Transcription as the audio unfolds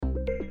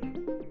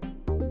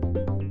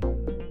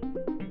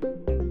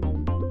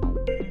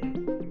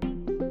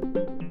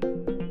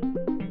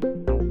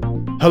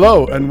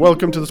Hello, and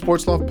welcome to the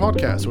Sports Loft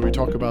podcast, where we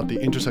talk about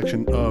the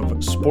intersection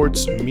of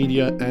sports,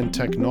 media, and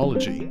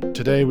technology.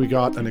 Today, we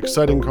got an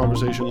exciting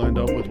conversation lined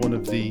up with one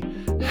of the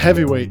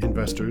heavyweight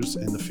investors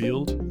in the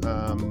field,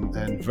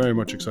 and very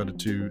much excited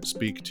to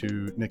speak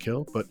to Nick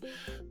Hill. But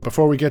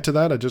before we get to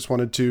that, I just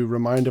wanted to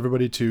remind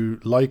everybody to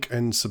like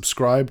and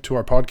subscribe to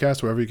our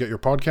podcast, wherever you get your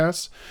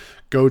podcasts.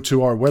 Go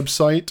to our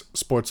website,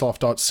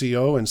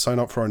 sportsloft.co, and sign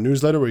up for our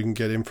newsletter where you can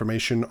get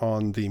information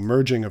on the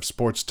merging of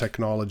sports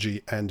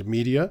technology and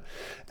media.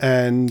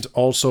 And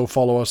also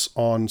follow us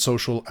on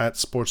social at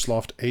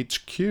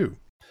SportsLoftHQ.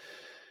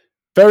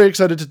 Very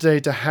excited today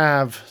to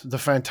have the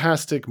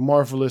fantastic,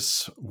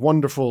 marvelous,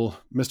 wonderful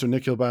Mr.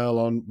 Nikhil Bahl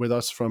on with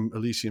us from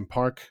Elysian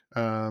Park.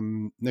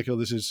 Nikhil,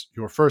 this is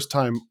your first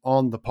time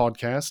on the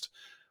podcast.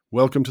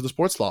 Welcome to the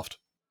Sports Loft.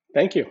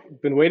 Thank you.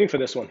 Been waiting for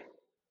this one.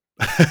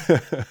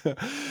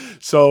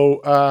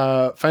 So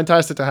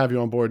fantastic to have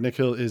you on board.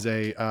 Nikhil is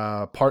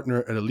a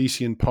partner at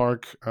Elysian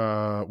Park,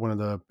 one of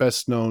the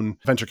best known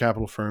venture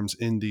capital firms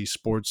in the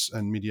sports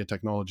and media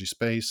technology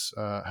space,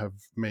 have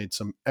made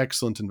some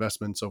excellent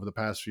investments over the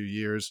past few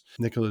years.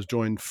 Nikhil has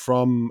joined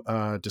from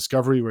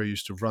Discovery, where he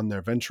used to run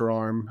their venture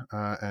arm,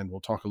 and we'll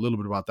talk a little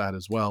bit about that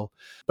as well.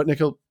 But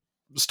Nikhil,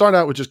 start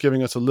out with just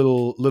giving us a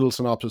little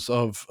synopsis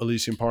of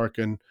Elysian Park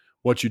and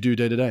what you do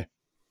day to day.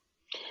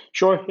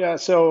 Sure. Yeah.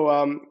 So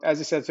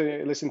as I said, so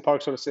Elysian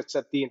Park sort of sits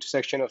at the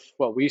intersection of,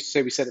 well, we used to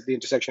say we sit at the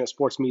intersection of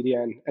sports,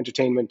 media, and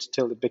entertainment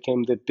till it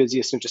became the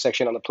busiest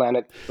intersection on the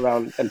planet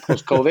around and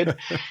post-COVID,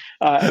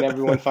 and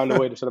everyone found a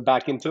way to sort of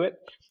back into it.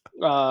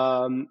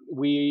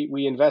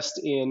 We invest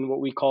in what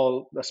we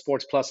call the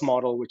sports plus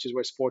model, which is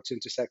where sports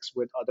intersects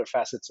with other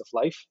facets of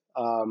life,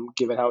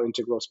 given how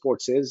integral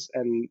sports is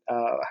and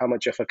how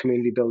much of a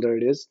community builder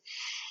it is.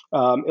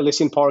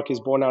 Elysian Park is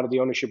born out of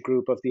the ownership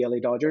group of the LA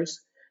Dodgers.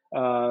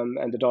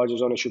 And the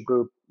Dodgers ownership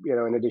group,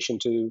 in addition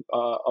to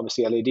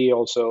obviously LAD,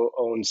 also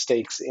owns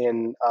stakes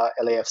in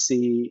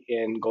LAFC,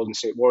 in Golden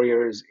State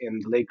Warriors,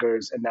 in the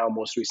Lakers, and now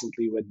most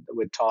recently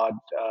with Todd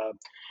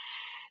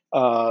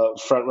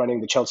front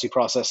running the Chelsea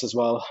process as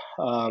well.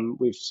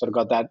 We've sort of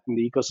got that in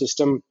the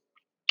ecosystem.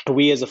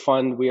 We as a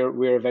fund,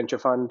 we're a venture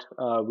fund.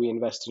 We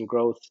invest in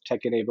growth,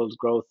 tech-enabled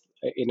growth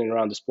in and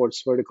around the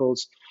sports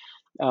verticals.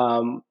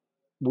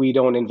 We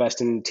don't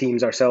invest in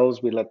teams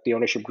ourselves. We let the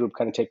ownership group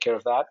kind of take care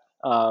of that.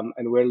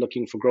 And we're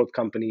looking for growth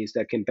companies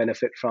that can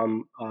benefit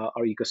from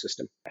our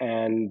ecosystem.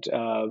 And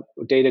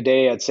day to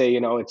day, I'd say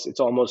it's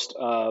almost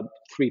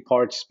three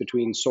parts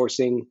between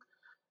sourcing,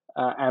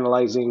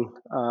 analyzing,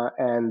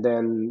 and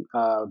then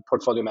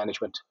portfolio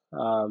management.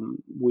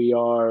 We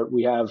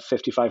have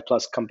 55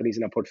 plus companies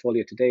in our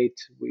portfolio to date.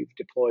 We've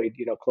deployed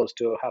close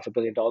to $500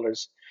 million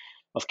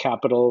of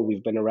capital.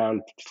 We've been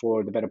around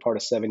for the better part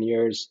of 7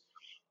 years.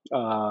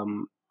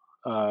 That's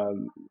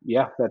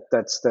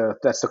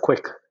the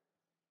quick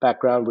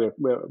background.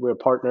 We're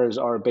partners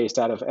are based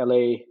out of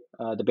LA,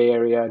 the Bay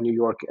Area, New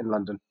York, and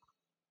London.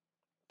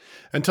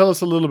 And tell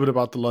us a little bit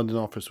about the London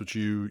office, which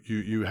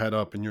you head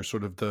up, and you're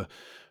sort of the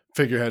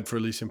figurehead for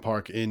Elysian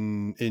Park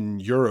in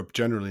Europe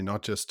generally,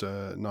 not just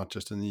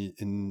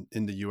in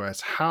the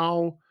US.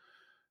 How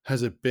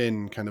has it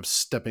been kind of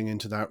stepping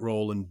into that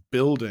role and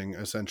building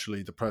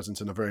essentially the presence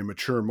in a very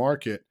mature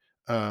market,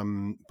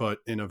 but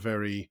in a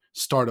very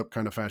startup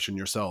kind of fashion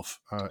yourself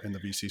in the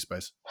VC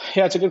space?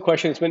 Yeah, it's a good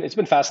question. It's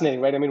been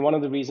fascinating, right? I mean, one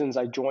of the reasons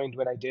I joined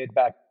when I did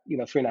back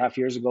 3.5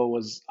 years ago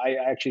was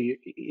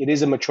it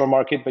is a mature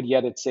market, but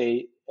yet it's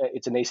a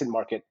nascent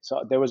market.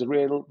 So there was a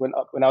real when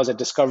I was at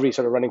Discovery,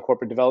 sort of running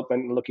corporate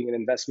development and looking at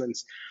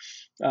investments.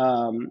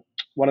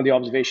 One of the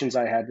observations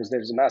I had was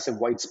there's a massive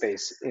white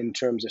space in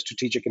terms of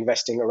strategic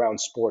investing around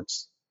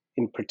sports,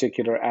 in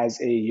particular,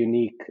 as a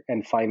unique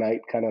and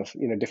finite kind of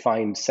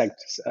defined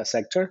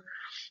sector.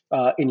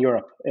 In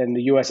Europe. In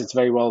the US, it's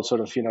very well sort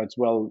of, it's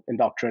well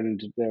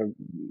indoctrined.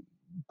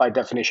 By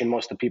definition,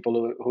 most of the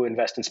people who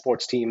invest in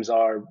sports teams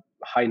are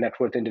high net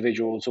worth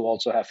individuals who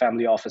also have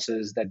family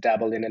offices that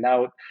dabble in and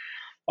out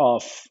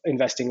of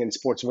investing in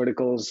sports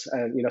verticals.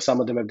 And,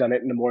 some of them have done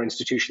it in a more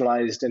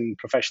institutionalized and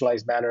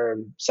professionalized manner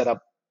and set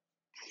up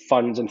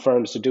funds and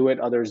firms to do it.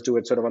 Others do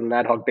it sort of on an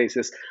ad hoc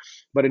basis.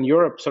 But in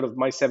Europe, sort of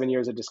my 7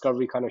 years at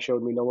Discovery kind of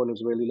showed me no one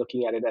was really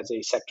looking at it as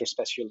a sector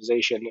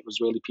specialization. It was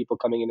really people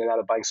coming in and out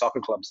of buying soccer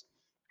clubs,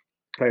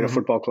 right, or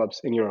football clubs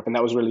in Europe. And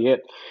that was really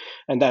it.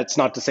 And that's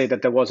not to say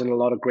that there wasn't a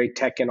lot of great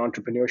tech and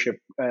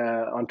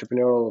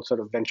entrepreneurial sort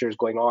of ventures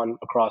going on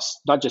across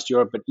not just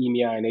Europe, but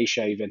EMEA and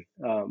Asia even,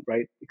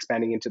 right,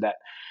 expanding into that.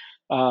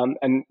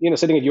 And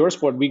sitting at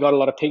Eurosport, we got a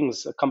lot of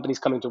pings, companies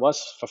coming to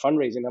us for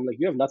fundraising. I'm like,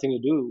 you have nothing to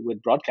do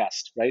with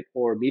broadcast, right,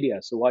 or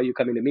media. So why are you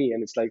coming to me?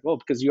 And it's like, well,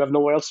 because you have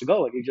nowhere else to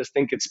go, and you just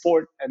think it's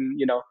sport and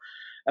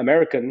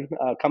American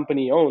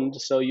company owned.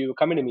 So you're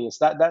coming to me. It's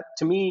that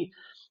to me,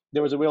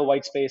 there was a real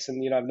white space,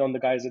 and I've known the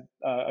guys at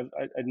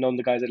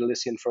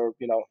Elysian for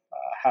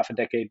half a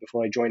decade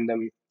before I joined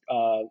them.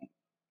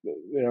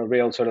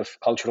 Real sort of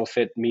cultural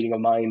fit, meeting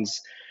of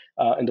minds,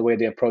 in the way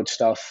they approach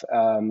stuff.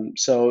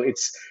 So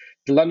it's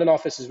The London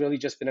office has really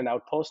just been an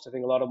outpost. I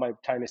think a lot of my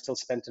time is still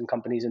spent in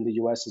companies in the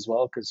US as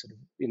well, because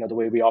the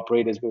way we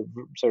operate is we're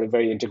sort of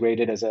very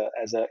integrated as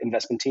a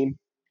investment team.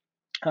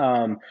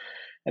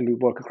 And we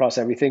work across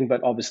everything,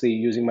 but obviously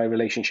using my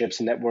relationships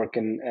and network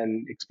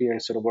and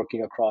experience sort of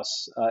working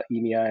across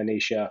EMEA and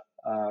Asia,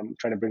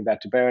 trying to bring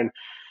that to bear. And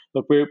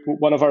look,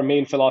 one of our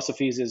main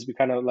philosophies is we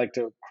kind of like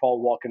to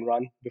crawl, walk, and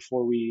run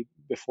before we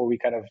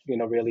kind of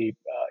really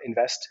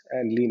invest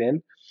and lean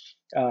in.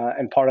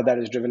 And part of that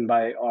is driven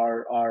by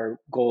our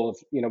goal of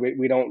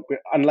we don't,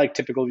 unlike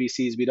typical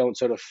VCs, we don't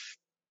sort of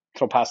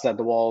throw past at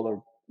the wall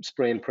or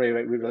spray and pray.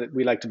 Right?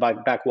 We like to buy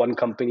back one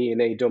company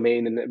in a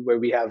domain and where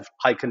we have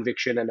high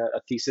conviction and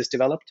a thesis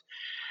developed.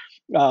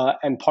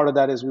 And part of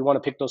that is we want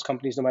to pick those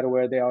companies no matter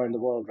where they are in the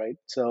world, right?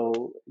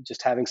 So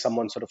just having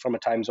someone sort of from a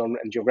time zone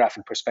and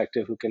geographic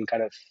perspective who can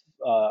kind of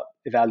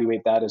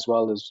evaluate that as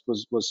well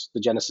was the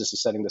genesis of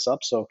setting this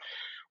up. So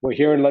we're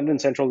here in London,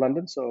 central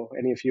London. So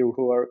any of you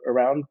who are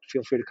around,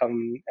 feel free to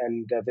come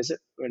and visit.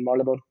 We're in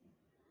Marylebone.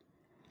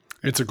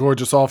 It's a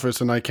gorgeous office,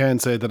 and I can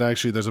say that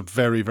actually there's a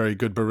very, very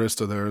good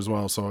barista there as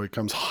well. So it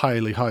comes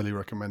highly, highly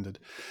recommended.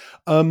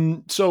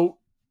 So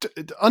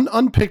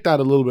unpick that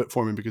a little bit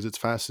for me, because it's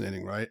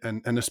fascinating, right?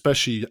 And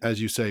especially,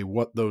 as you say,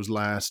 what those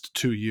last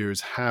 2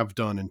 years have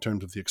done in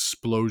terms of the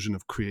explosion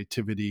of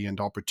creativity and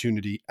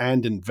opportunity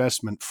and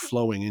investment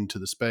flowing into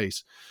the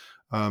space.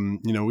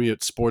 We at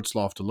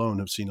Sportsloft alone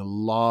have seen a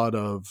lot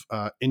of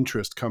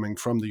interest coming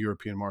from the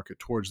European market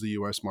towards the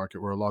US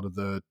market, where a lot of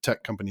the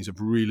tech companies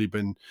have really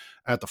been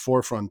at the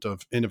forefront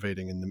of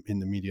innovating in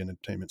the media and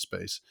entertainment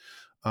space,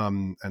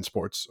 and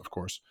sports, of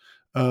course.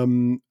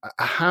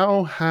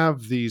 How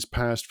have these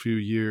past few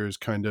years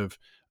kind of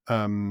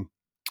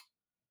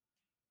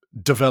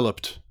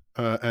developed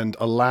and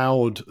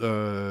allowed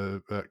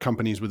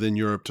companies within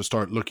Europe to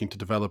start looking to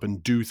develop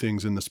and do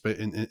things in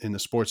the in the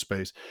sports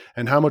space?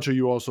 And how much are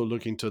you also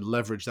looking to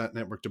leverage that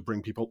network to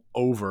bring people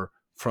over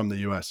from the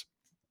US?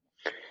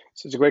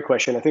 So it's a great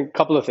question. I think a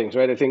couple of things,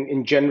 right? I think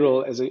in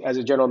general, as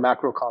a general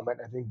macro comment,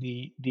 I think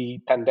the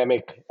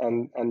pandemic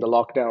and the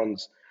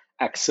lockdowns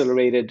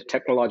accelerated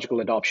technological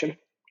adoption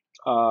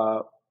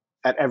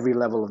at every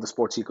level of the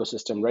sports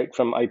ecosystem, right?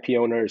 From IP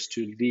owners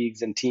to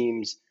leagues and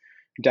teams,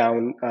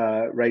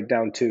 right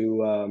down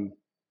to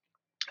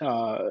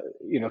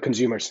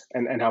consumers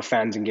and how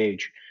fans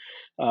engage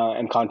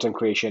and content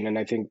creation. And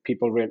I think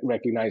people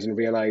recognize and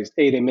realize,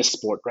 they miss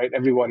sport, right?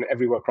 Everyone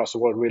everywhere across the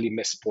world really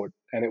missed sport,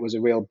 and it was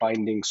a real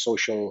binding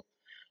social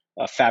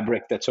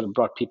fabric that sort of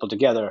brought people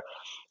together.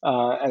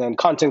 And then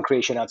content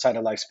creation outside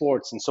of live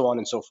sports and so on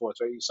and so forth,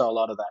 right? You saw a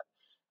lot of that.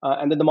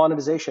 And then the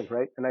monetization,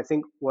 right? And I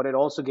think what it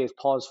also gave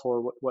pause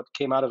for, what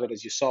came out of it,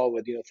 as you saw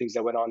with things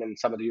that went on in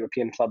some of the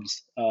European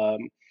clubs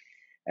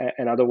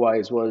and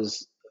otherwise,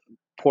 was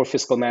poor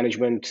fiscal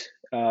management,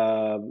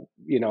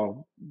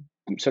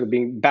 sort of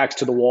being backs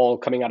to the wall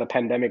coming out of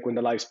pandemic when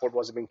the live sport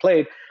wasn't being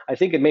played. I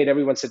think it made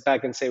everyone sit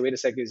back and say, wait a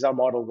second, is our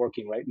model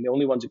working, right? And the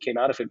only ones who came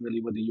out of it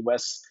really were the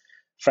US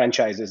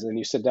franchises. And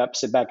you sit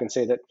back and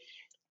say that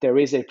there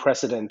is a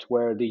precedent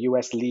where the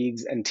US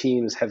leagues and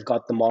teams have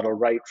got the model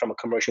right from a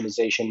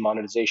commercialization,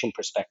 monetization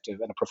perspective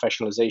and a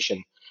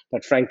professionalization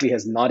that frankly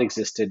has not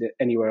existed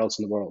anywhere else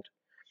in the world,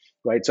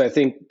 right? So I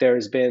think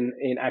there's been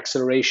an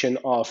acceleration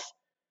of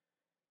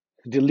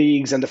the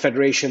leagues and the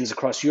federations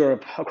across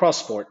Europe, across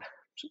sport,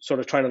 sort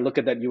of trying to look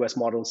at that US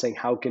model and saying,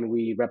 how can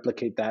we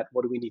replicate that?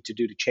 What do we need to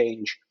do to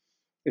change,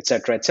 et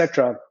cetera, et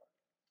cetera.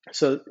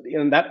 So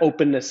that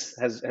openness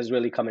has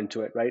really come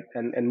into it, right?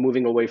 And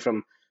moving away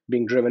from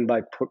being driven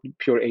by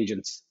pure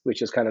agents,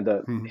 which is kind of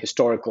the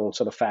historical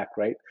sort of fact,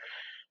 right?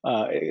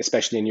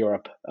 Especially in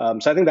Europe.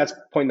 So I think that's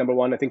point number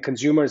one. I think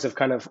consumers have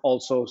kind of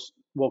also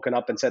woken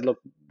up and said, look,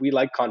 we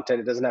like content.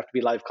 It doesn't have to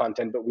be live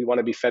content, but we want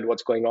to be fed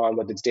what's going on,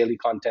 whether it's daily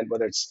content,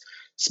 whether it's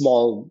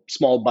small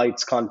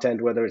bites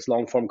content, whether it's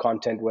long form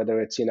content, whether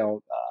it's,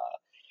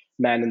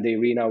 Man in the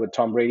Arena with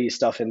Tom Brady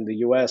stuff in the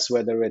US,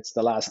 whether it's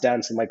The Last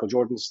Dance and Michael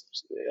Jordan's,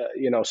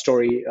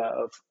 story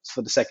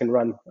for the second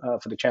run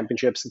for the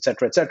championships, et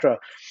cetera, et cetera.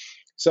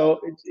 So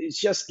it's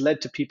just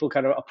led to people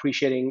kind of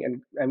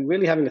appreciating and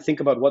really having to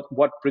think about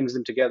what brings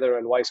them together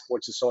and why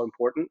sports is so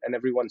important, and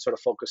everyone sort of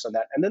focused on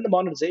that. And then the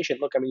monetization.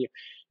 Look, I mean,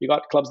 you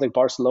got clubs like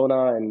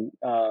Barcelona and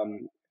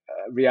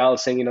Real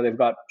saying, they've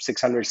got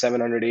 600,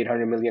 700,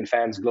 800 million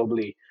fans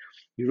globally.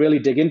 You really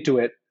dig into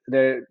it.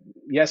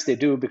 Yes, they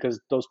do, because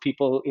those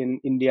people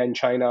in India and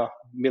China,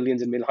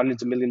 millions and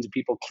hundreds of millions of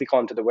people click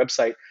onto the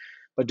website.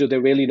 But do they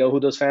really know who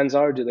those fans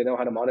are? Do they know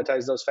how to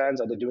monetize those fans?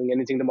 Are they doing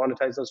anything to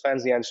monetize those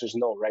fans? The answer is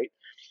no, right?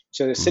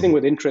 So they're sitting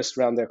with interest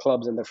around their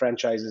clubs and their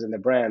franchises and their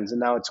brands. And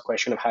now it's a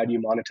question of how do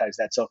you monetize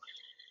that? So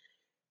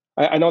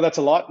I know that's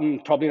a lot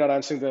and probably not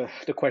answering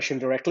the question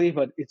directly,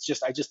 but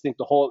I just think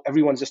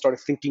everyone's just started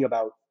thinking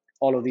about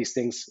all of these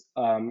things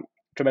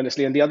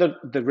tremendously. And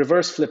the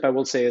reverse flip, I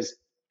will say, is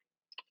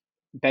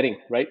betting,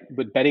 right?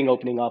 With betting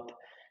opening up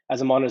as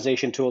a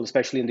monetization tool,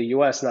 especially in the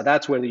US. Now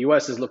that's where the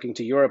US is looking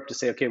to Europe to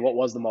say, okay, what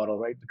was the model,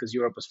 right? Because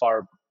Europe was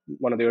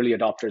one of the early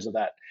adopters of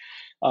that.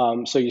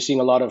 So you're seeing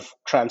a lot of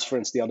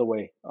transference the other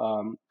way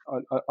on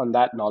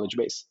that knowledge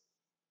base.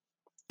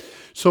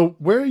 So,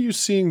 where are you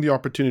seeing the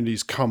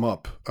opportunities come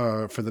up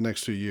for the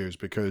next few years?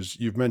 Because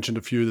you've mentioned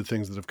a few of the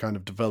things that have kind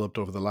of developed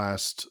over the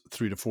last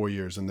 3 to 4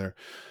 years, and they're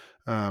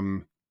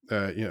um,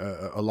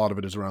 a lot of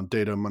it is around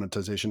data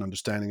monetization,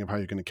 understanding of how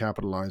you're going to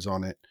capitalize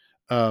on it.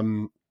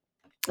 Um,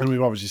 and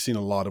we've obviously seen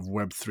a lot of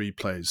Web3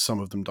 plays. Some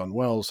of them done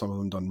well, some of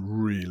them done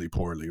really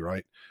poorly,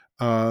 right?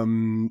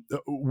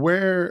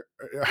 Where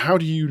How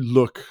do you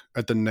look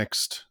at the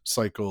next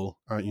cycle?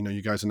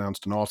 You guys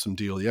announced an awesome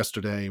deal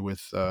yesterday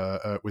with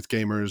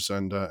gamers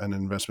and an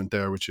investment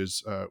there, which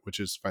is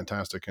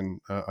fantastic,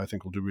 and I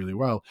think will do really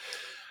well.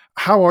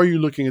 How are you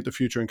looking at the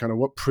future, and kind of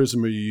what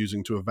prism are you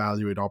using to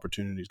evaluate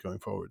opportunities going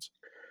forwards?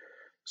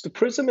 So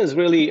Prism is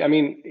really, I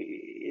mean,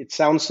 it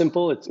sounds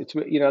simple. It's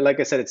like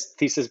I said, it's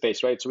thesis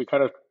based, right? So we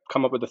kind of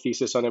come up with a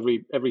thesis on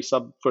every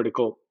sub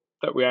vertical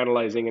that we're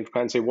analyzing and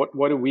try and say what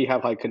do we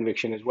have high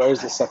conviction is, where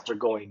is the sector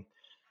going?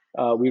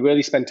 We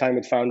really spend time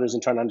with founders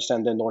and trying to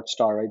understand their North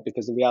Star, right?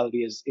 Because the reality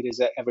is it is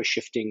an ever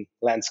shifting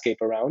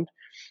landscape around,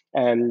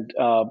 and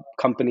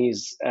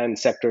companies and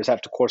sectors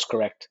have to course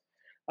correct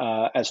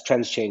as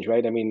trends change,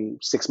 right? I mean,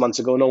 6 months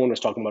ago, no one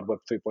was talking about Web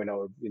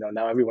 3.0.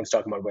 Now everyone's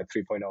talking about Web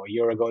 3.0. A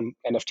year ago,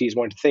 NFTs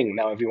weren't a thing.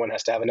 Now everyone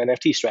has to have an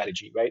NFT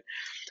strategy, right?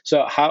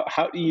 So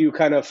how do you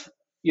kind of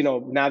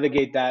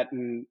navigate that,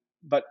 and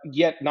but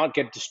yet not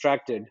get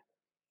distracted,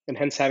 and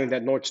hence having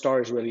that North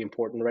Star is really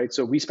important, right?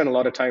 So we spend a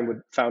lot of time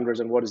with founders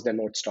on what is their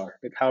North Star,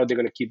 like how are they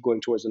going to keep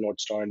going towards the North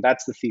Star, and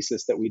that's the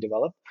thesis that we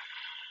develop.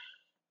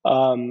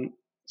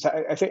 So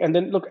I think, and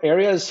then look,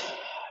 areas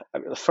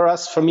for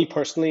us, for me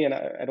personally, and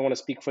I don't want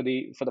to speak for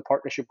the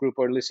partnership group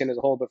or Elysian as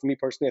a whole, but for me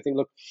personally, I think,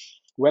 look,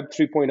 Web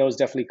 3.0 is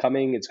definitely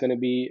coming. It's going to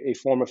be a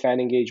form of fan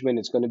engagement.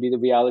 It's going to be the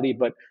reality,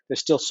 but there's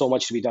still so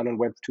much to be done on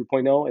Web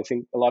 2.0. I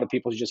think a lot of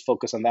people should just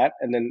focus on that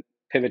and then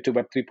pivot to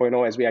Web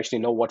 3.0 as we actually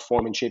know what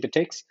form and shape it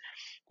takes,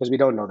 because we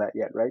don't know that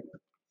yet, right?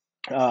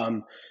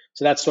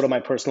 So that's sort of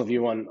my personal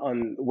view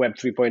on Web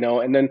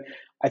 3.0. And then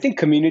I think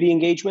community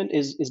engagement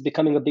is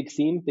becoming a big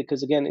theme,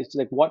 because again, it's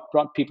like what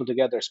brought people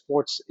together.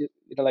 Sports,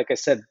 like I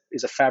said,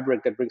 is a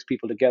fabric that brings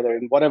people together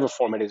in whatever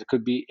form it is. It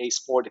could be a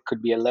sport, it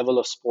could be a level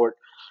of sport.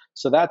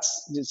 So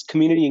that's just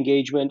community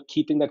engagement,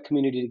 keeping that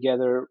community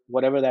together,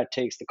 whatever that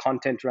takes, the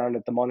content around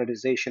it, the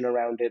monetization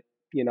around it,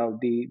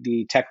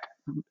 the tech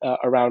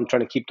around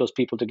trying to keep those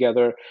people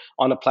together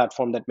on a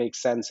platform that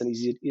makes sense and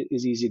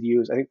is easy to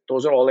use. I think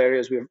those are all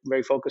areas we're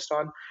very focused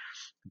on.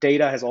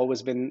 Data has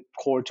always been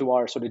core to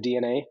our sort of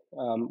DNA,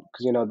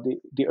 because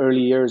the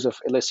early years of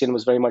Elysian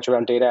was very much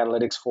around data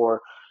analytics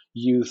for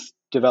youth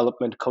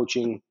development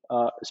coaching,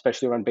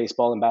 especially around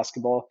baseball and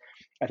basketball.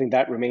 I think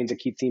that remains a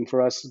key theme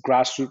for us.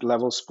 Grassroots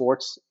level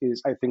sports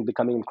is, I think,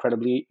 becoming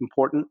incredibly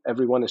important.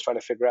 Everyone is trying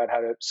to figure out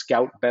how to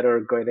scout better,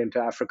 going into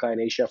Africa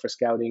and Asia for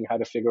scouting, how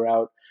to figure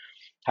out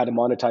how to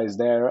monetize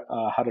there,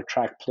 how to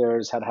track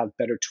players, how to have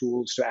better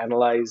tools to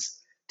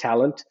analyze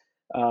talent.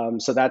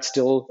 So that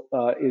still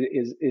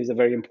is a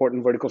very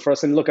important vertical for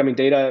us. And look, I mean,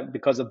 data,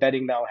 because of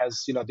betting now,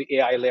 has the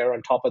AI layer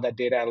on top of that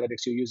data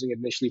analytics. You're using it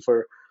initially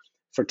for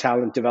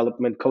talent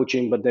development,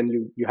 coaching, but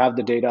then you have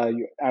the data,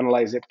 you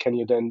analyze it. Can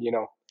you then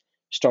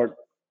start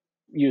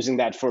using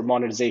that for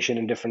monetization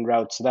in different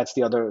routes? So that's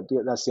the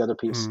other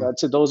piece. Mm.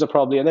 So those are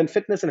probably, and then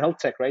fitness and health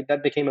tech, right?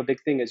 That became a big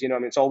thing, as you know. I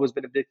mean, it's always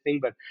been a big thing,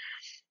 but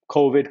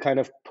COVID kind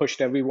of pushed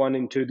everyone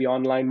into the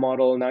online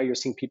model. Now you're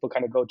seeing people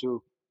kind of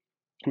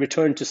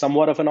return to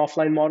somewhat of an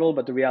offline model,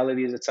 but the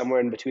reality is it's somewhere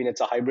in between.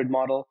 It's a hybrid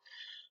model.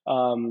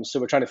 So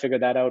we're trying to figure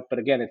that out. But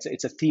again,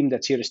 it's a theme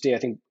that's here to stay. I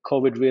think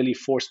COVID really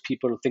forced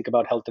people to think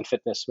about health and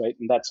fitness, right?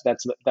 And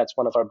that's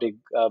one of our big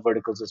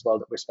verticals as well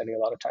that we're spending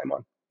a lot of time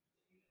on.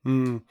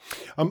 Mm.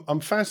 I'm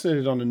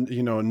fascinated on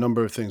a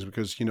number of things,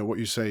 because what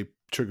you say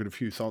triggered a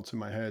few thoughts in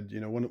my head.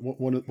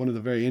 One of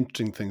the very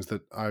interesting things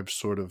that I've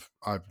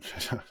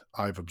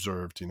I've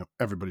observed.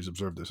 Everybody's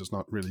observed this. It's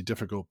not really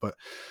difficult, but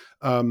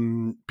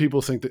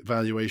people think that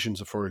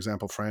valuations of, for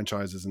example,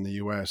 franchises in the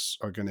US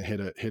are going to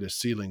hit a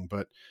ceiling,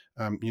 but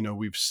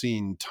we've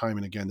seen time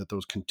and again that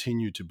those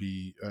continue to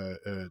be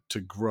to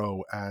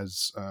grow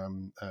as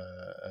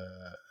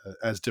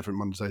different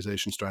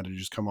monetization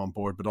strategies come on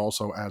board, but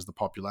also as the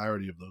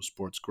popularity of those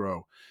sports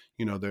grow.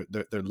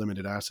 They're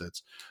limited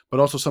assets, but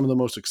also some of the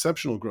most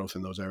exceptional growth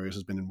in those areas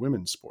has been in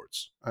women's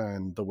sports,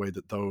 and the way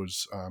that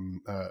those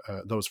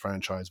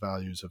franchise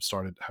values have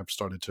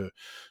started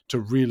to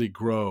really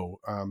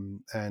grow.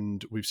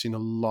 And we've seen a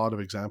lot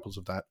of examples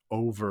of that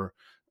over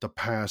the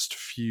past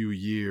few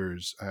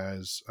years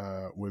as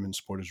women's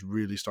sport has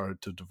really started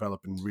to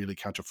develop and really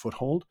catch a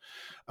foothold.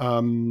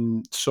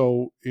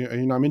 So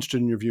I'm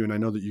interested in your view, and I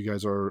know that you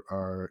guys are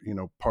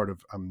part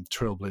of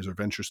Trailblazer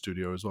Venture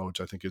Studio as well,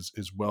 which I think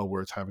is well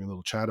worth having a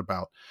little chat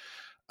about.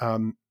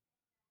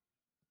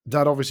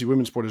 That obviously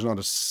women's sport is not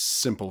a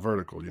simple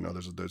vertical.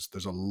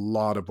 There's a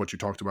lot of what you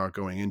talked about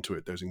going into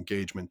it. There's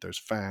engagement, there's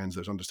fans,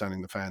 there's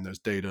understanding the fan, there's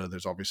data,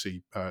 there's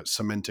obviously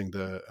cementing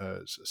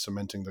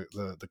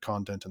the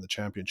content and the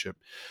championship.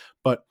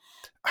 But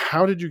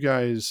how did you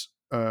guys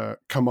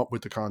come up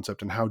with the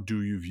concept, and how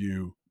do you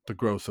view the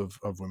growth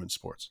of women's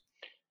sports?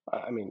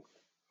 I mean,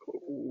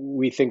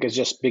 we think is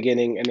just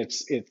beginning, and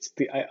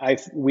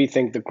we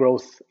think the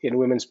growth in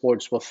women's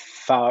sports will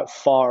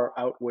far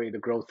outweigh the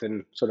growth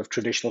in sort of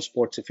traditional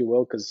sports, if you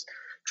will, because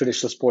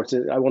traditional sports,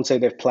 I won't say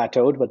they've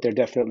plateaued, but they're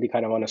definitely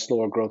kind of on a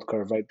slower growth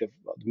curve, right? The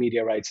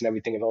media rights and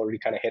everything have already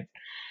kind of hit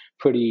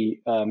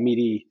pretty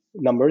meaty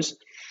numbers.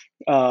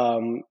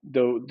 Women's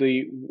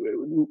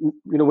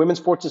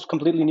sports is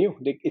completely new.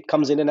 It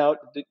comes in and out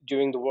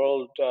during the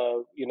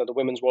the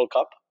Women's World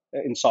Cup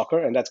in soccer,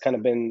 and that's kind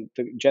of been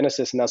the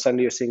genesis. Now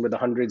suddenly you're seeing with the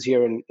hundreds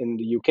here in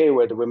the UK,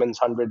 where the women's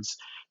hundreds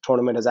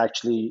tournament has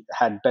actually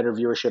had better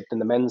viewership than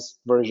the men's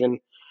version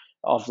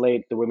of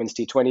late. The women's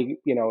T20,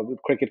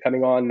 with cricket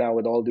coming on now,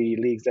 with all the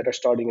leagues that are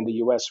starting in the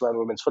US around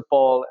women's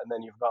football, and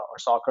then you've got our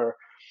soccer,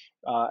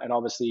 and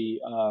obviously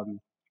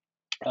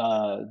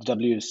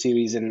W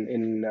Series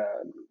in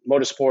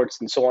motorsports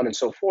and so on and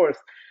so forth.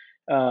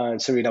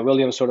 Serena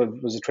Williams sort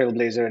of was a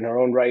trailblazer in her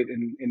own right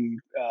in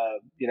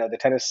the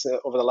tennis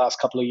over the last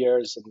couple of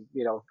years, and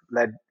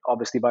led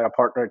obviously by our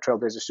partner at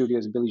Trailblazer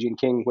Studios, Billie Jean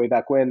King, way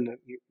back when,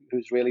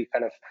 who's really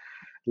kind of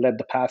led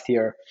the path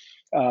here.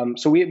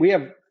 So we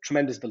have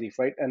tremendous belief,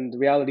 right? And the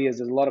reality is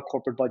there's a lot of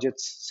corporate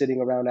budgets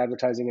sitting around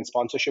advertising and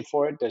sponsorship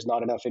for it. There's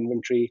not enough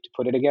inventory to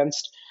put it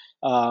against.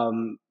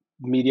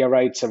 Media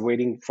rights are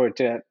waiting for it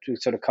to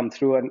sort of come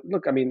through. And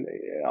look, I mean,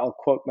 I'll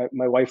quote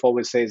my wife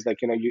always says, like,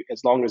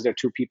 as long as there are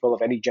two people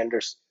of any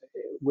genders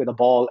with a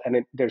ball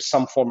and there's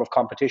some form of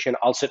competition,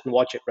 I'll sit and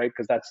watch it, right?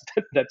 Because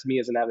that's me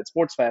as an avid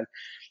sports fan.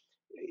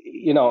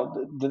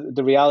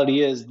 The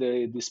reality is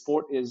the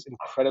sport is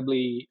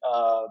incredibly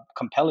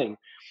compelling,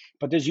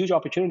 but there's huge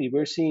opportunity.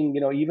 We're seeing,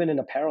 even in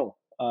apparel,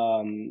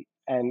 and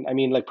I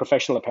mean like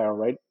professional apparel,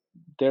 right?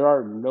 There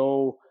are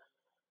no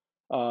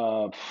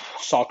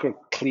soccer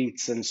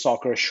cleats and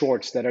soccer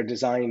shorts that are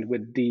designed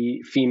with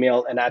the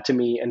female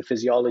anatomy and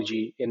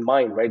physiology in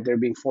mind, right? They're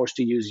being forced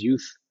to use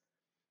youth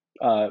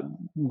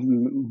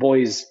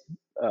boys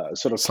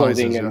sort of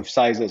clothing and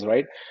sizes,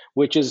 right?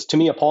 Which is, to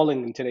me,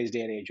 appalling in today's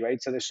day and age,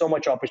 right? So there's so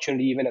much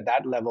opportunity even at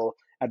that level,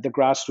 at the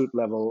grassroots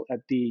level,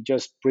 at the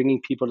just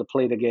bringing people to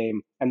play the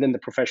game, and then the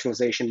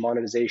professionalization,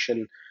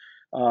 monetization.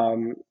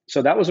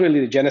 So that was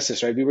really the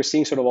genesis, right? We were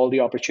seeing sort of all the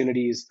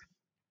opportunities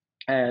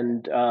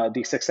and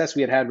the success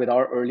we had with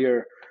our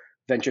earlier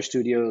venture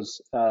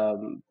studios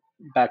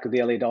back at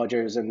the LA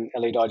Dodgers and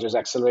LA Dodgers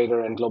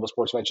Accelerator and Global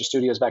Sports Venture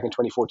Studios back in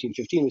 2014-15.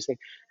 We think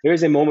there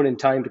is a moment in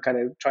time to kind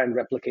of try and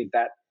replicate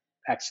that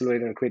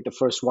accelerator and create the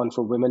first one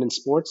for women in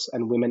sports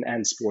and women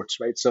and sports,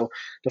 right? So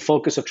the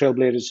focus of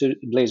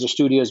Trailblazer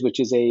Studios, which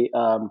is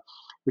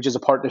a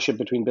partnership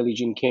between Billie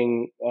Jean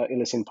King,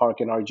 Elysian Park,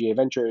 and RGA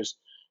Ventures,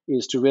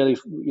 is to really,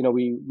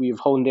 we've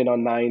honed in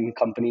on 9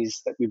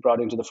 companies that we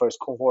brought into the first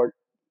cohort.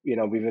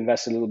 We've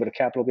invested a little bit of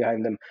capital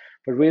behind them,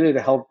 but really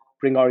to help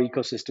bring our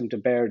ecosystem to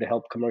bear, to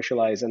help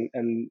commercialize.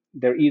 And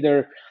they're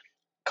either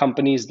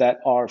companies that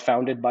are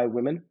founded by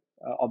women.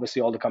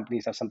 Obviously, all the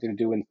companies have something to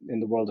do in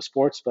the world of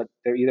sports, but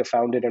they're either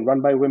founded and run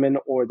by women,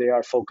 or they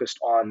are focused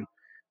on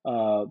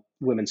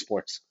women's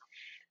sports.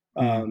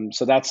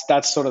 So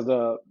that's sort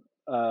of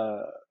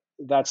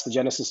that's the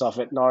genesis of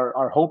it. And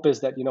our hope is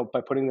that, by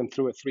putting them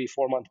through a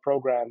 3-4 month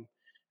program,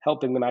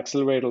 helping them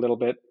accelerate a little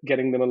bit,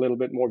 getting them a little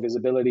bit more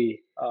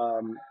visibility,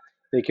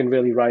 they can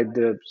really ride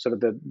the sort of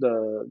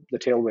the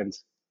tailwinds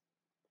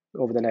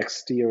over the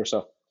next year or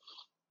so.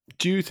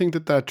 Do you think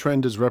that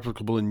trend is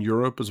replicable in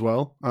Europe as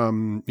well?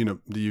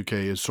 The UK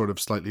is sort of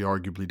slightly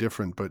arguably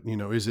different, but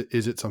is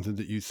it something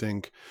that you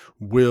think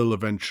will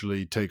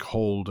eventually take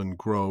hold and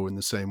grow in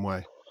the same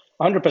way?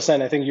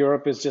 100%. I think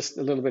Europe is just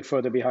a little bit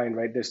further behind,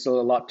 right? There's still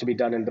a lot to be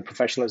done in the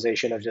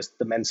professionalization of just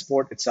the men's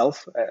sport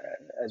itself,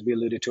 as we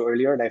alluded to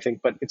earlier. And I think,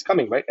 but it's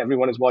coming, right?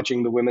 Everyone is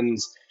watching the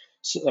women's.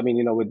 I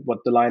mean, with what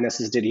the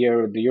Lionesses did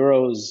here, the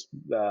Euros,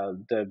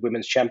 the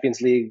Women's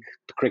Champions League,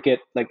 the cricket,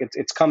 like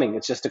it's coming.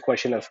 It's just a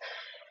question of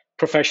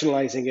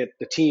professionalizing it,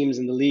 the teams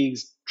and the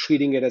leagues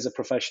treating it as a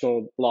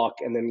professional block,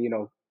 and then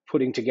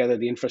putting together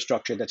the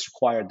infrastructure that's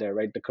required there,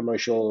 right? The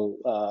commercial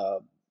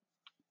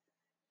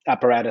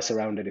apparatus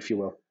around it, if you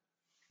will.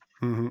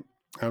 Mm-hmm.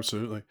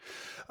 Absolutely.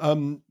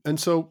 And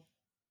so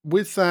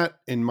with that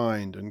in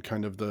mind and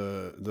kind of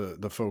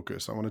the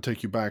focus, I want to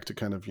take you back to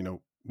kind of,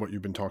 what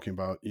you've been talking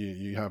about.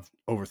 You have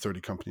over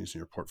 30 companies in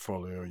your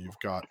portfolio. You've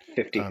got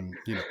 50.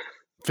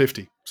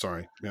 50,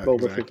 sorry. Yeah,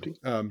 over exactly.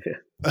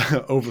 50.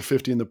 Over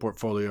 50 in the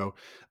portfolio.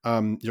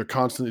 You're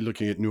constantly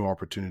looking at new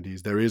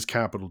opportunities. There is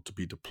capital to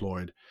be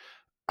deployed.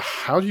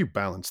 How do you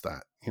balance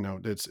that?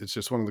 It's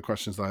just one of the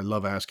questions that I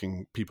love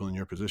asking people in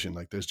your position.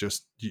 Like, there's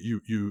just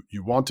you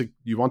want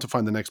to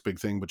find the next big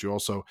thing, but you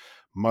also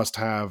must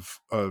have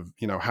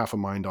half a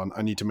mind on,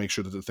 I need to make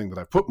sure that the thing that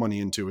I put money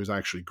into is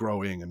actually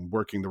growing and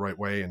working the right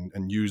way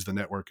and use the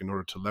network in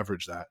order to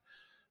leverage that.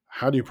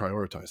 How do you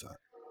prioritize that?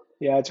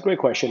 Yeah, it's a great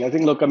question. I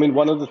think, look, I mean,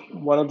 one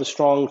of the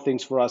strong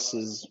things for us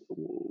is,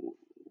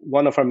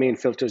 one of our main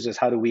filters is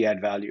how do we add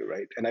value,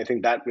 right? And I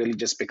think that really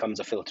just becomes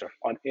a filter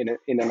in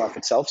and of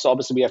itself. So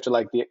obviously we have to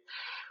like the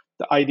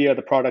idea,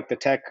 the product, the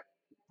tech,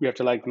 We have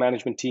to like the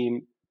management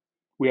team.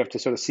 We have to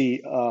sort of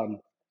see the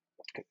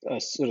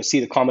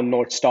common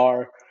North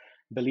Star,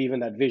 believe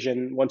in that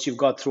vision. Once you've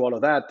got through all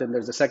of that, then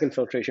there's a second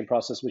filtration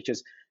process, which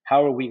is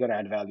how are we going to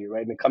add value,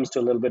 right? And it comes to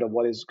a little bit of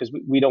what is, because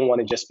we don't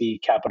want to just be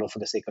capital for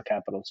the sake of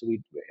capital. So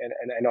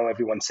and I know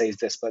everyone says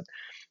this, but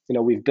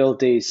we've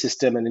built a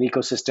system and an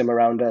ecosystem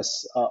around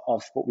us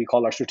of what we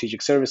call our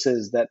strategic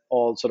services that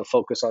all sort of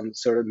focus on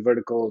certain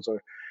verticals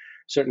or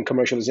certain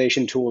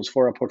commercialization tools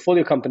for our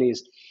portfolio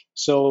companies.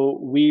 So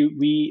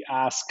we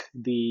ask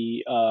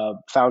the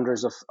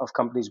founders of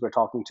companies we're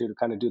talking to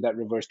kind of do that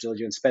reverse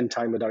diligence, spend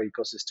time with our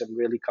ecosystem,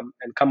 really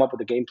come up with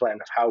a game plan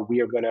of how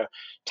we are going to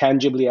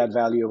tangibly add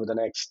value over the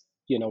next,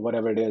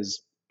 whatever it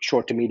is,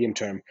 short to medium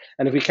term.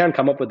 And if we can't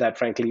come up with that,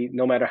 frankly,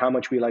 no matter how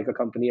much we like a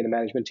company and a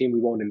management team, we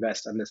won't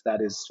invest unless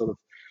that is sort of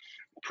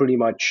pretty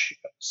much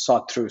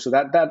sought through. So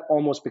that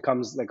almost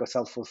becomes like a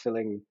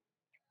self-fulfilling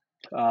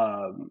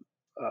um,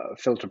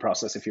 filter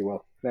process, if you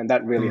will, and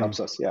that really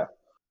helps us. Yeah.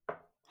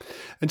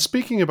 And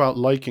speaking about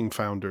liking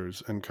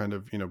founders and kind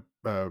of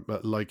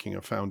liking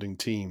a founding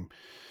team,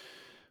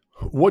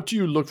 what do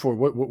you look for?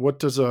 What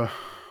does a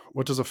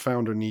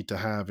founder need to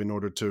have in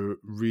order to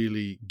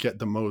really get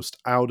the most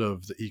out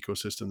of the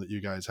ecosystem that you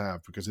guys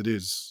have? Because it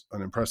is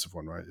an impressive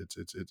one, right?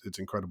 It's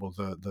incredible,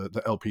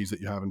 the LPs that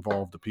you have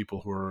involved, the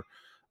people who are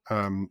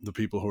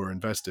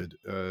invested.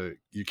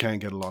 You can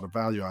get a lot of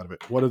value out of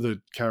it. What are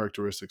the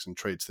characteristics and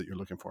traits that you're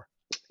looking for?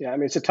 Yeah, I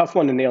mean, it's a tough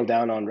one to nail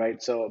down on,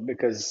 right? So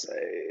because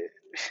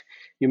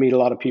you meet a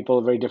lot of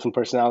people, very different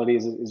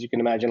personalities, as you can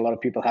imagine. A lot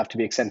of people have to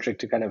be eccentric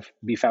to kind of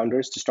be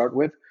founders to start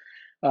with.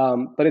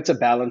 But it's a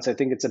balance. I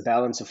think it's a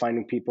balance of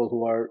finding people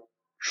who are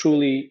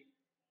truly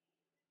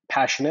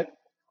passionate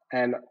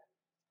and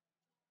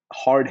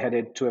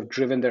hard-headed to have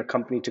driven their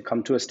company to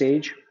come to a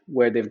stage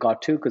where they've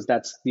got to, because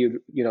that's the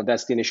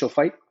initial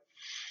fight.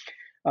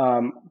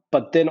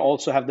 But then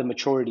also have the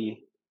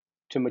maturity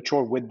to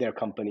mature with their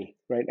company,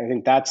 right? I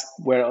think that's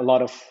where a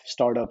lot of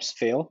startups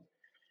fail,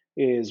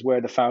 is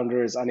where the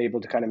founder is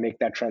unable to kind of make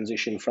that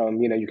transition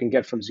from, you can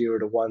get from 0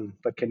 to 1,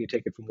 but can you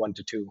take it from 1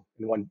 to 2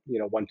 and 1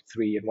 to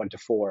 3 and 1 to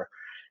 4?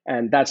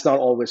 And that's not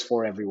always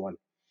for everyone.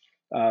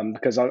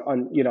 Because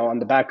on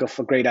the back of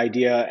a great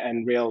idea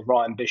and real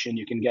raw ambition,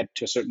 you can get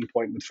to a certain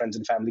point with friends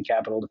and family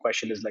capital. The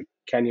question is like,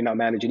 can you now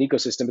manage an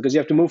ecosystem? Because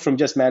you have to move from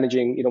just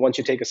managing, once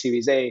you take a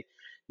Series A,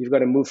 you've got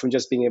to move from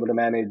just being able to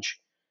manage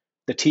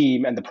the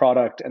team and the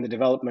product and the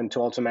development to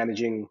also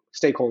managing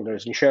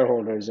stakeholders and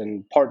shareholders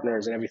and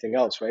partners and everything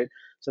else, right?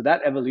 So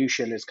that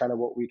evolution is kind of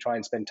what we try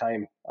and spend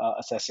time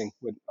assessing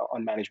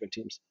on management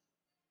teams.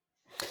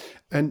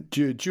 And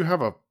do you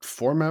have a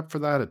format for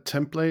that, a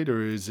template,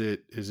 or is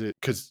it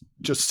because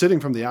just sitting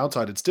from the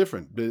outside, it's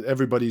different.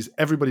 Everybody's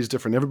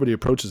different. Everybody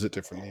approaches it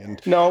differently, and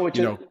No,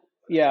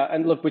 yeah,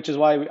 and look, which is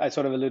why I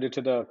sort of alluded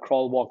to the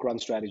crawl, walk, run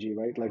strategy,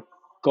 right? Like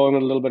going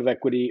with a little bit of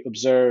equity,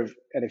 observe,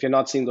 and if you're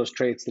not seeing those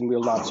traits, then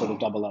we'll not sort of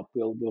double up.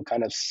 We'll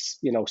kind of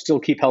still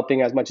keep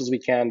helping as much as we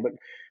can, but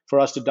for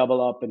us to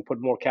double up and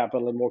put more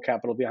capital and more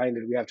capital behind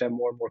it, we have to have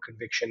more and more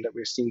conviction that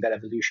we're seeing that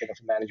evolution of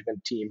a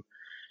management team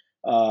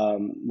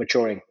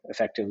maturing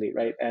effectively,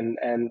 right?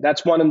 And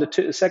that's one. And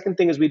the second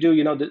thing is we do,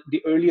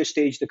 the earlier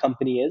stage the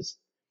company is,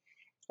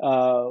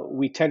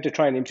 we tend to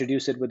try and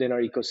introduce it within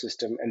our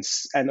ecosystem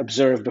and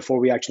observe before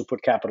we actually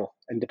put capital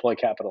and deploy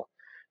capital.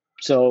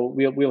 So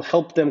we'll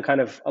help them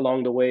kind of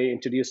along the way,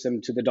 introduce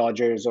them to the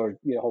Dodgers or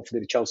hopefully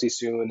to Chelsea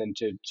soon, and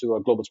to our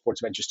Global Sports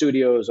Venture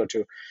Studios or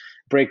to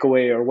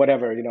Breakaway or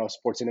whatever,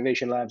 Sports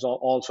Innovation Labs,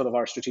 all sort of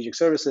our strategic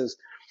services,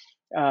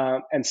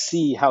 and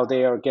see how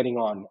they are getting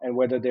on and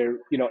whether they're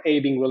A,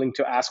 being willing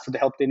to ask for the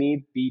help they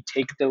need, B,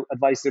 take the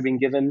advice they're being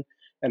given,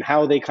 and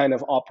how they kind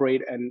of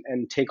operate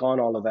and take on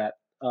all of that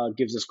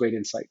gives us great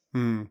insight.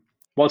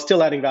 While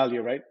still adding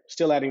value, right?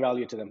 Still adding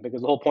value to them,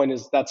 because the whole point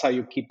is that's how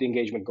you keep the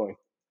engagement going.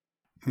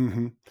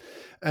 Mm-hmm.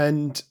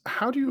 And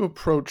how do you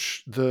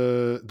approach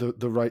the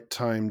right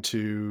time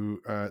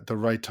to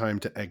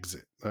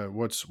exit?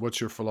 What's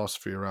your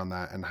philosophy around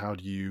that, and how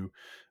do you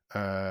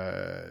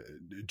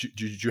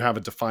do you have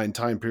a defined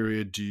time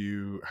period? Do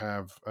you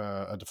have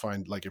a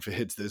defined, like, if it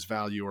hits this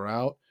value or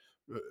out?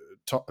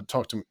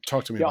 Talk to me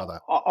about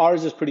that.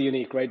 Ours is pretty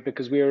unique, right?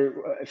 Because we're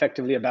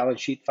effectively a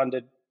balance sheet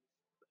funded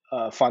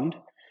fund.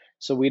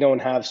 So we don't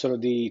have sort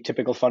of the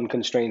typical fund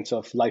constraints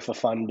of life of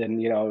fund and,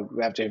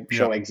 we have to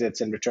show exits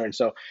and returns.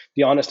 So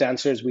the honest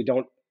answer is we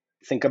don't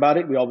think about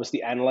it. We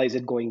obviously analyze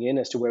it going in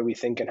as to where we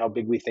think and how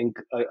big we think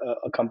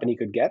a company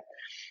could get.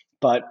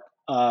 But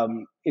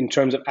in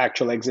terms of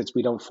actual exits,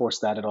 we don't force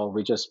that at all.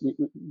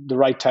 The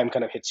right time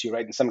kind of hits you,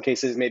 right? In some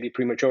cases, maybe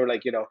premature,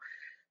 like,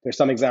 there's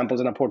some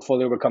examples in our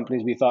portfolio where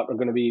companies we thought were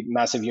going to be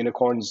massive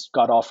unicorns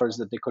got offers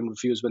that they couldn't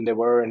refuse when they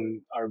were,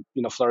 and are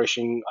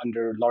flourishing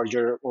under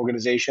larger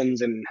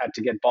organizations and had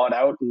to get bought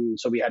out, and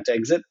so we had to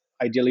exit.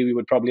 Ideally, we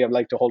would probably have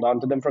liked to hold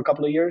on to them for a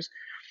couple of years.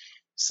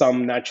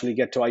 Some naturally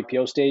get to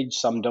IPO stage,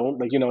 some don't.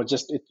 Like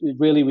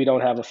really, we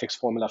don't have a fixed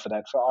formula for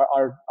that. For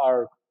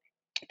our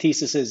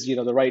thesis is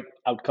the right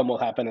outcome will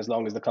happen as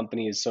long as the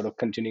company is sort of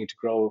continuing to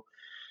grow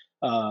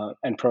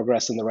and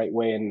progress in the right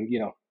way, and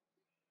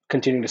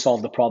continuing to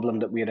solve the problem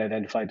that we had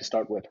identified to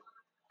start with.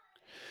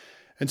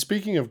 And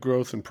speaking of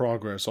growth and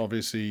progress,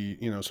 obviously,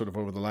 sort of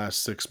over the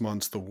last 6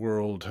 months, the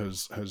world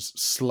has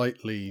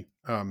slightly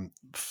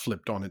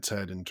flipped on its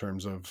head in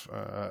terms of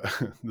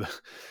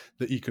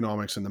the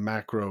economics and the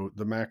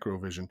macro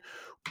vision.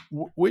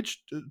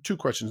 Which two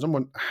questions? Number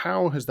one,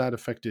 how has that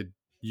affected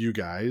you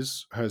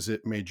guys? Has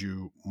it made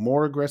you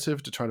more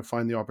aggressive to try to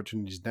find the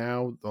opportunities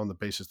now on the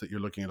basis that you're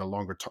looking at a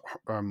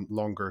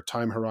longer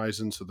time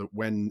horizon, so that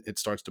when it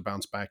starts to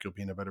bounce back, you'll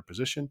be in a better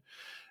position?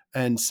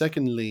 And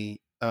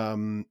secondly,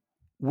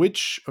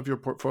 which of your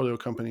portfolio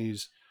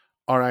companies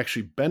are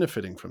actually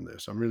benefiting from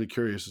this? I'm really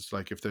curious. It's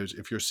like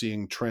if you're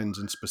seeing trends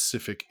in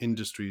specific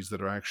industries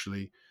that are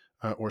actually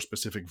or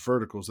specific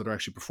verticals that are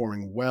actually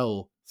performing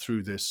well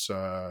through this,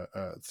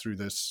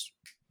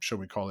 shall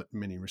we call it,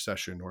 mini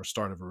recession or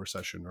start of a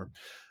recession, or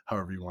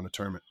however you want to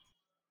term it.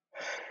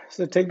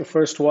 So take the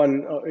first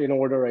one in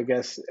order, I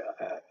guess.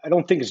 I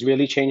don't think it's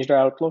really changed our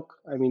outlook.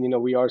 I mean,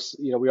 we are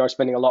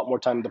spending a lot more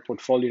time in the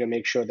portfolio to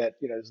make sure that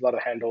there's a lot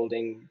of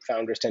handholding.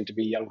 Founders tend to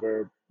be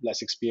younger,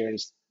 less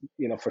experienced.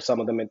 For some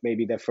of them, it may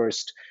be their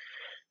first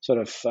sort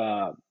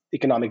of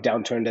economic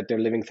downturn that they're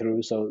living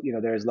through. So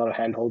there's a lot of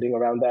handholding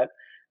around that.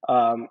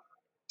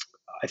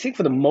 I think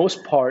for the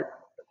most part,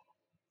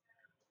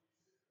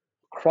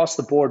 across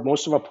the board,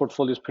 most of our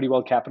portfolio is pretty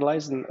well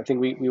capitalized, and I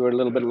think we were a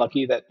little bit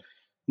lucky that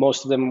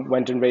most of them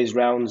went and raised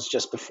rounds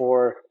just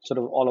before sort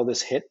of all of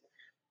this hit.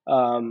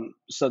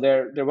 So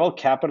they're well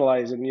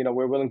capitalized, and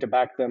we're willing to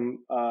back them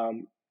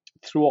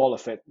through all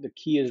of it. The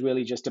key is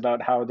really just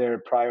about how they're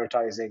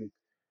prioritizing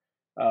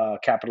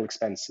capital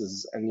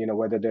expenses, and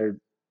whether they're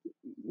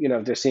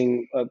if they're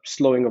seeing a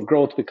slowing of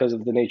growth because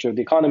of the nature of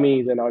the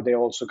economy, then are they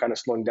also kind of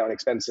slowing down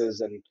expenses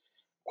and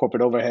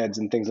corporate overheads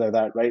and things like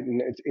that, right?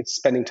 And it's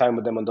spending time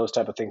with them on those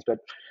type of things. But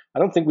I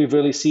don't think we've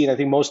really seen. I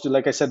think most,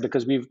 like I said,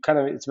 because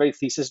it's very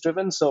thesis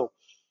driven. So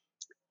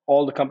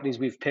all the companies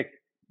we've picked,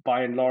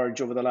 by and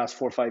large, over the last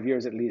 4 or 5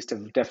 years at least,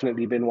 have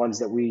definitely been ones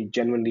that we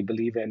genuinely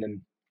believe in.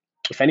 And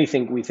if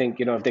anything, we think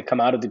if they come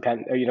out of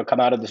come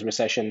out of this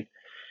recession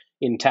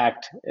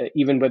intact,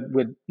 even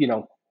with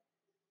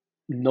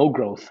no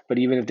growth, but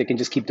even if they can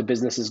just keep the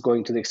businesses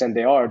going to the extent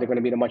they are, they're going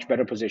to be in a much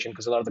better position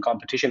because a lot of the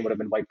competition would have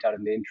been wiped out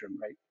in the interim,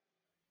 right?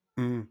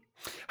 Mm.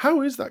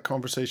 How is that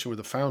conversation with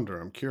the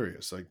founder? I'm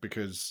curious, like,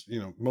 because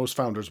most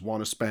founders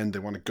want to spend, they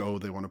want to go,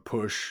 they want to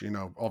push.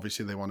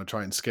 Obviously they want to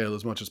try and scale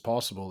as much as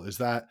possible. Is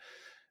that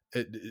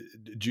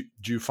do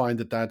you find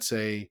that that's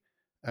a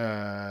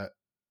uh,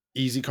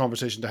 easy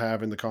conversation to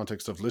have in the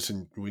context of,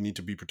 listen, we need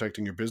to be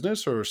protecting your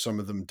business, or are some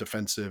of them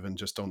defensive and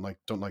just don't like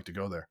to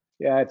go there?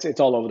 Yeah, it's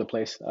all over the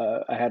place.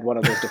 I had one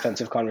of those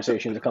defensive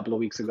conversations a couple of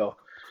weeks ago.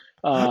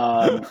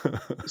 Um,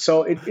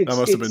 so That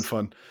must have been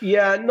fun.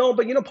 yeah, no,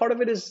 but part of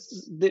it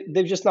is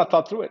they've just not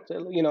thought through it.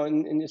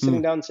 And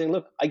sitting Mm, down and saying,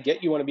 look, I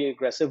get you want to be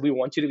aggressive. We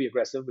want you to be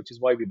aggressive, which is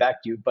why we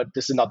backed you. But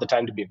this is not the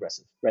time to be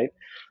aggressive, right?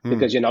 mm,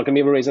 Because you're not going to be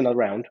able to raise another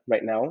round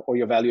right now, or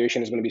your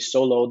valuation is going to be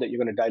so low that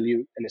you're going to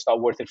dilute, and it's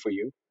not worth it for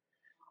you.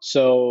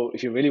 So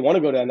if you really want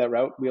to go down that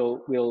route,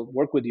 we'll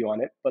work with you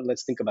on it. But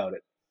let's think about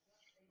it.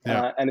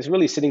 yeah. And it's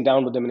really sitting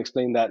down with them and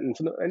explaining that. And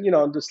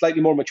the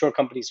slightly more mature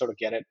companies sort of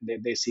get it.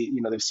 They see,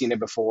 they've seen it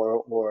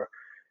before, or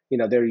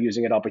they're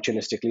using it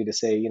opportunistically to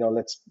say,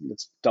 let's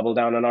double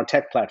down on our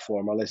tech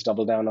platform, or let's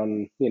double down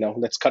on,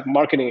 let's cut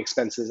marketing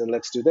expenses and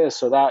let's do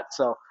this or that.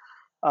 So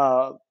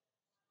uh,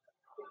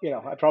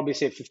 I'd probably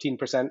say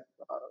 15%.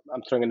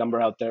 I'm throwing a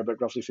number out there, but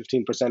roughly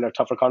 15% are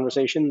tougher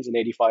conversations, and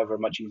 85 are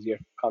much easier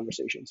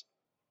conversations.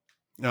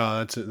 No,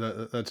 that's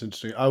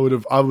interesting. I would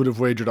have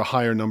wagered a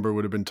higher number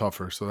would have been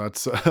tougher. So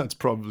that's that's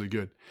probably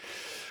good.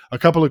 A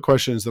couple of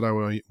questions that I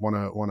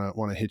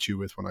want to hit you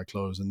with when I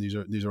close, and these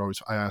are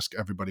always, I ask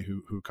everybody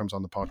who comes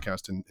on the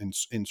podcast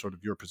in sort of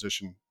your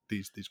position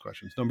these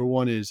questions. Number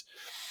one is,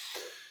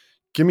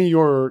 give me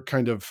your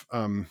kind of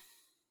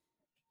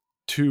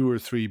two or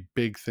three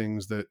big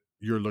things that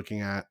you're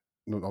looking at,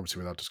 obviously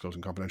without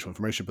disclosing confidential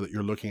information, but that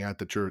you're looking at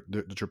that you're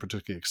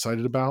particularly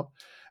excited about,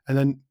 and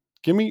then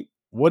give me,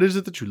 what is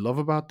it that you love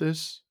about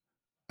this,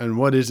 and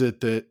what is it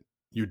that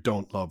you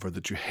don't love or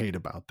that you hate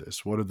about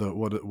this? What are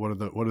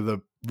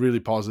the really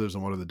positives,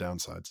 and what are the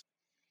downsides?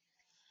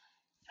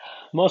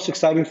 Most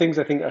exciting things,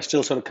 I think, are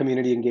still sort of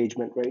community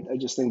engagement, right? I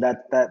just think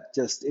that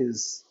just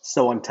is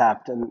so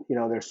untapped, and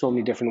there's so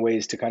many different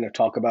ways to kind of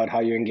talk about how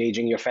you're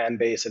engaging your fan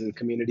base and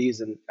communities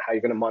and how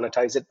you're going to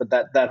monetize it. But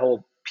that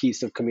whole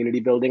piece of community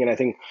building, and I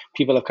think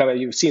people have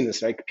you've seen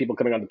this, right? People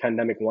coming out of the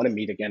pandemic want to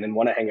meet again and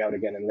want to hang out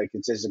again, and like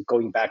it's just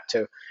going back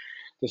to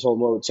this whole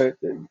mode. So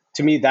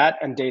to me, that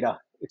and data,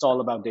 it's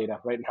all about data,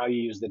 right? And how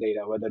you use the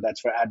data, whether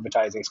that's for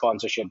advertising,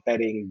 sponsorship,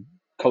 betting,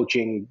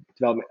 coaching,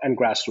 development, and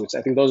grassroots.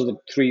 I think those are the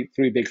three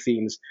big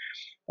themes: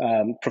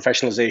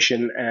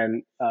 professionalization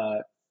and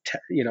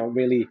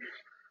really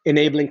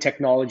enabling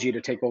technology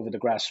to take over the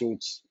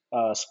grassroots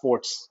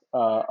sports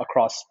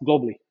across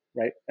globally,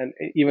 right? And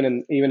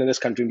even in this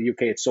country, in the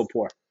UK, it's so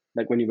poor.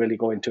 Like when you really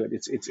go into it,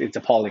 it's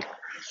appalling.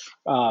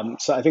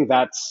 So I think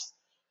that's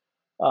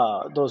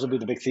Those would be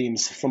the big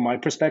themes from my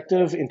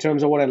perspective. In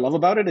terms of what I love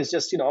about it, is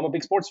just, I'm a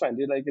big sports fan,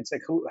 dude. Like, it's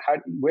like,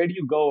 where do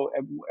you go?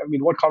 I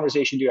mean, what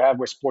conversation do you have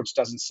where sports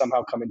doesn't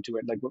somehow come into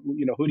it? Like,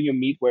 who do you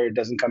meet where it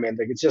doesn't come in?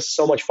 Like, it's just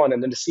so much fun.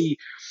 And then to see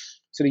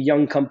sort of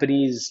young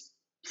companies,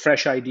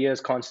 fresh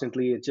ideas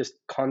constantly, it's just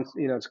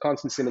it's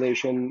constant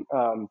simulation.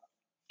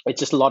 It's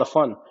just a lot of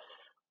fun.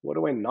 What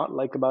do I not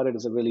like about it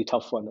is a really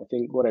tough one. I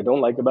think what I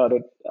don't like about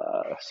it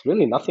is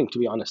really nothing, to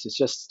be honest. It's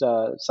just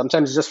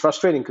sometimes it's just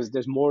frustrating because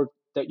there's more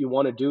that you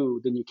want to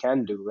do than you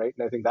can do, right?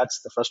 And I think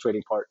that's the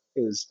frustrating part,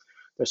 is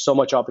there's so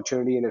much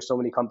opportunity and there's so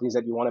many companies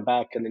that you want to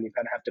back, and then you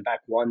kind of have to back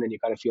one, and you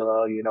kind of feel,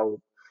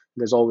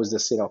 there's always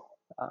this,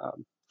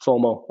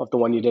 FOMO of the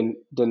one you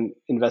didn't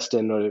invest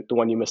in, or the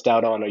one you missed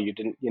out on, or you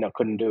didn't,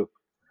 couldn't do.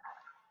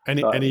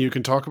 Any you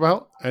can talk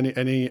about?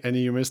 Any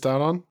you missed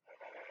out on?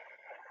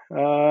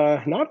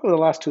 Not for the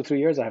last 2-3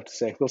 years, I have to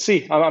say. We'll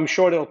see. I'm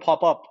sure it'll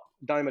pop up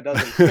dime a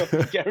dozen.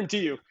 I guarantee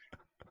you.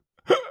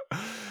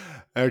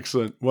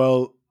 Excellent.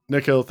 Well,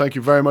 Nikhil, thank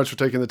you very much for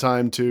taking the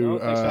time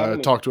to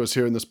talk to us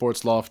here in the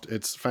Sports Loft.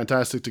 It's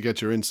fantastic to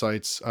get your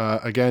insights.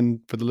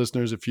 Again, for the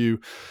listeners, if you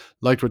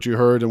liked what you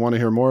heard and want to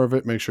hear more of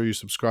it, make sure you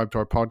subscribe to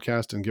our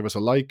podcast and give us a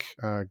like.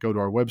 Go to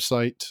our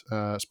website,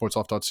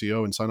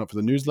 sportsloft.co, and sign up for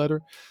the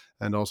newsletter.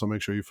 And also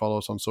make sure you follow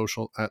us on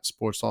social at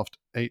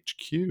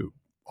SportsLoftHQ.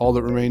 All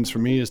that remains for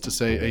me is to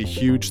say a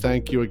huge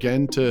thank you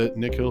again to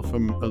Nikhil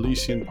from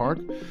Elysian Park.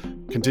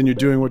 Continue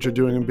doing what you're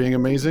doing and being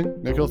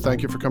amazing. Nikhil,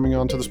 thank you for coming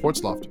on to the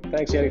Sports Loft.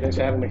 Thanks, Yanni. Thanks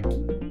for having me.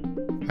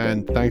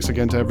 And thanks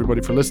again to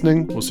everybody for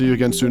listening. We'll see you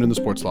again soon in the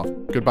Sports Loft.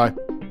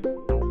 Goodbye.